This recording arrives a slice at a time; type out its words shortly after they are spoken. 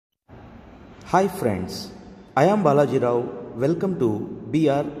Hi friends, I am Balaji Rao. Welcome to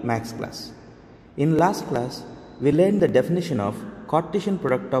BR Max class. In last class, we learned the definition of Cartesian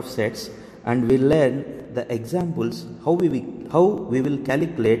product of sets and we learned the examples how we will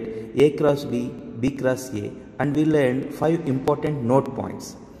calculate A cross B, B cross A, and we learned 5 important note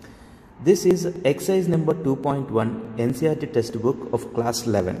points. This is exercise number 2.1 NCERT textbook of class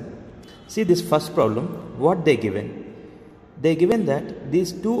 11. See this first problem, what they given. They given that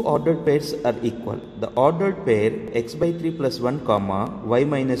these two ordered pairs are equal. The ordered pair x by 3 plus 1 comma y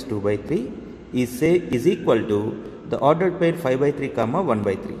minus 2 by 3 is equal to the ordered pair 5 by 3 comma 1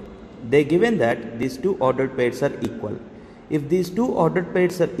 by 3. They given that these two ordered pairs are equal. If these two ordered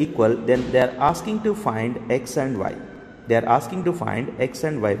pairs are equal, then they are asking to find x and y. They are asking to find x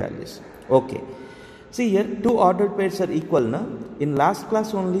and y values. Okay. See here, two ordered pairs are equal. Na? In last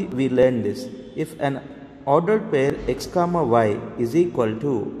class only we learned this. If an ordered pair x comma y is equal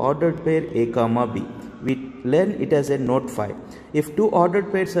to ordered pair a comma b, we learn it as a note 5. If two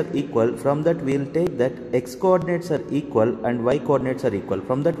ordered pairs are equal, from that we will take that x coordinates are equal and y coordinates are equal.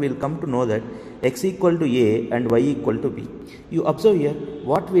 From that we will come to know that x equal to a and y equal to b. You observe here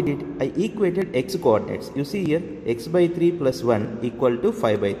what we did. I equated x coordinates. You see here x by 3 plus 1 equal to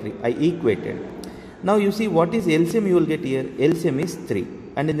 5 by 3. I equated. Now you see what is LCM you will get here. LCM is 3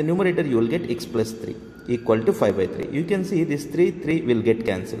 and in the numerator you will get x plus 3 equal to 5 by 3. You can see this 3 will get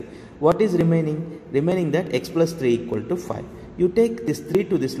cancelled. What is remaining? Remaining that x plus 3 equal to 5. You take this 3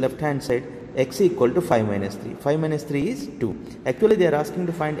 to this left hand side, x equal to 5 minus 3. 5 minus 3 is 2. Actually they are asking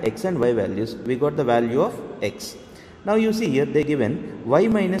to find x and y values. We got the value of x. Now you see here they given y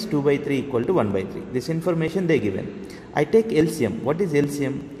minus 2 by 3 equal to 1 by 3. This information they given. I take LCM. What is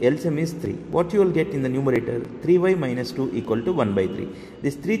LCM? LCM is 3. What you will get in the numerator? 3y minus 2 equal to 1 by 3.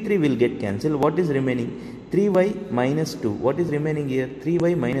 This 3 will get cancelled. What is remaining? 3y minus 2. What is remaining here?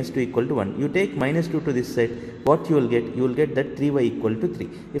 3y minus 2 equal to 1. You take minus 2 to this side. What you will get? You will get that 3y equal to 3.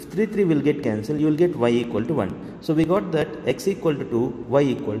 If 3 will get cancelled, you will get y equal to 1. So we got that x equal to 2, y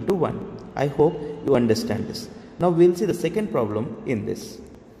equal to 1. I hope you understand this. Now we will see the second problem in this.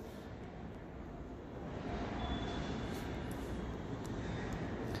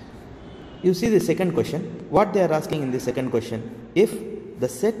 You see the second question. What they are asking in the second question? If the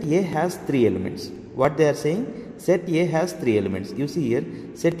set A has 3 elements. What they are saying? Set A has 3 elements. You see here,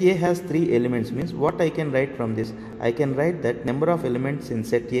 set A has 3 elements means what I can write from this? I can write that number of elements in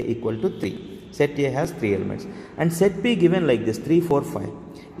set A equal to 3. Set A has 3 elements. And set B given like this, 3, 4, 5.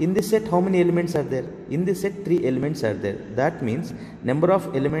 In this set, how many elements are there? In this set, 3 elements are there. That means number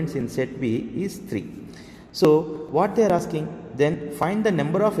of elements in set B is 3. So what they are asking? Then find the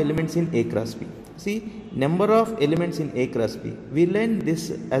number of elements in A cross B. See, number of elements in A cross B. We learned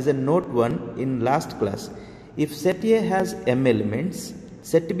this as a note 1 in last class. If set A has m elements,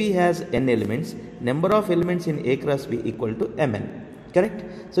 set B has n elements, number of elements in A cross B equal to mn. Correct?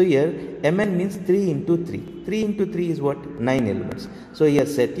 So here mn means 3 into 3. 3 into 3 is what? 9 elements. So here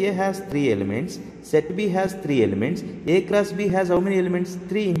set A has 3 elements, set B has 3 elements, A cross B has how many elements?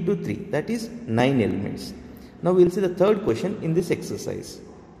 3 into 3. That is 9 elements. Now we will see the third question in this exercise.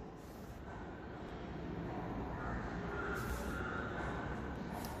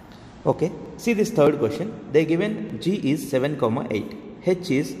 Okay, see this third question. They given G is 7, 8,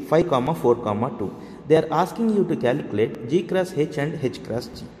 H is 5, 4, 2. They are asking you to calculate G cross H and H cross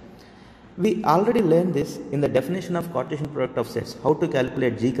G. We already learned this in the definition of Cartesian product of sets, how to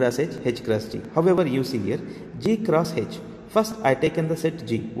calculate G cross H, H cross G. However, you see here G cross H. First I taken the set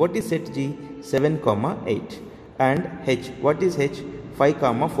G. What is set G? 7, 8. And H. What is H? 5,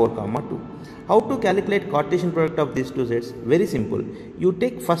 4, 2. How to calculate Cartesian product of these two sets? Very simple. You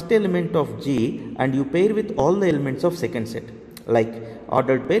take first element of G and you pair with all the elements of second set. Like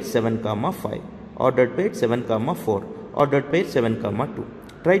ordered pair 7, 5. Ordered pair 7, 4. Ordered pair 7, 2.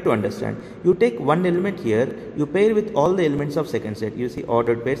 Try to understand. You take one element here. You pair with all the elements of second set. You see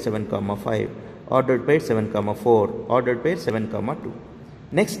ordered pair 7, 5. Ordered pair 7, 4. Ordered pair 7, 2.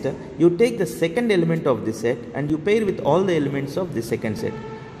 Next, you take the second element of this set and you pair with all the elements of the second set.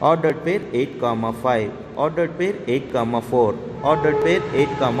 Ordered pair 8, 5. Ordered pair 8, 4. Ordered pair 8,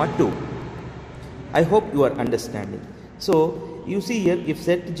 2. I hope you are understanding. So, you see here if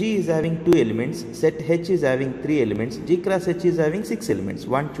set G is having 2 elements, set H is having 3 elements, G cross H is having 6 elements.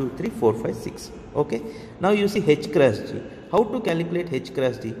 1, 2, 3, 4, 5, 6. Okay. Now you see H cross G. How to calculate H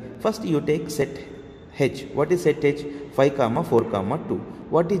cross G? First you take set H. What is set H? 5, 4, 2.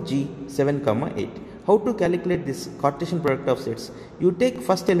 What is G? 7, 8. How to calculate this Cartesian product of sets? You take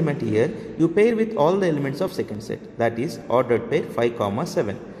first element here, you pair with all the elements of second set. That is ordered pair 5,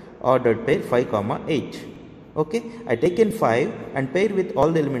 7. Ordered pair 5, 8. Okay, I taken 5 and pair with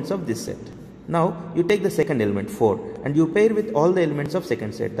all the elements of this set. Now you take the second element 4 and you pair with all the elements of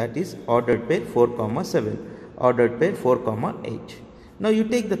second set, that is ordered pair 4, 7, ordered pair 4, 8. Now you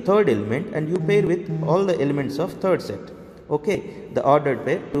take the third element and you pair with all the elements of third set. Okay, the ordered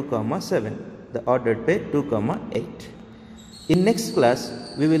pair 2, 7, the ordered pair 2, 8. In next class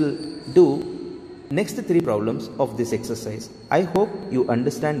we will do next 3 problems of this exercise. I hope you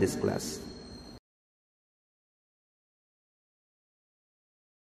understand this class.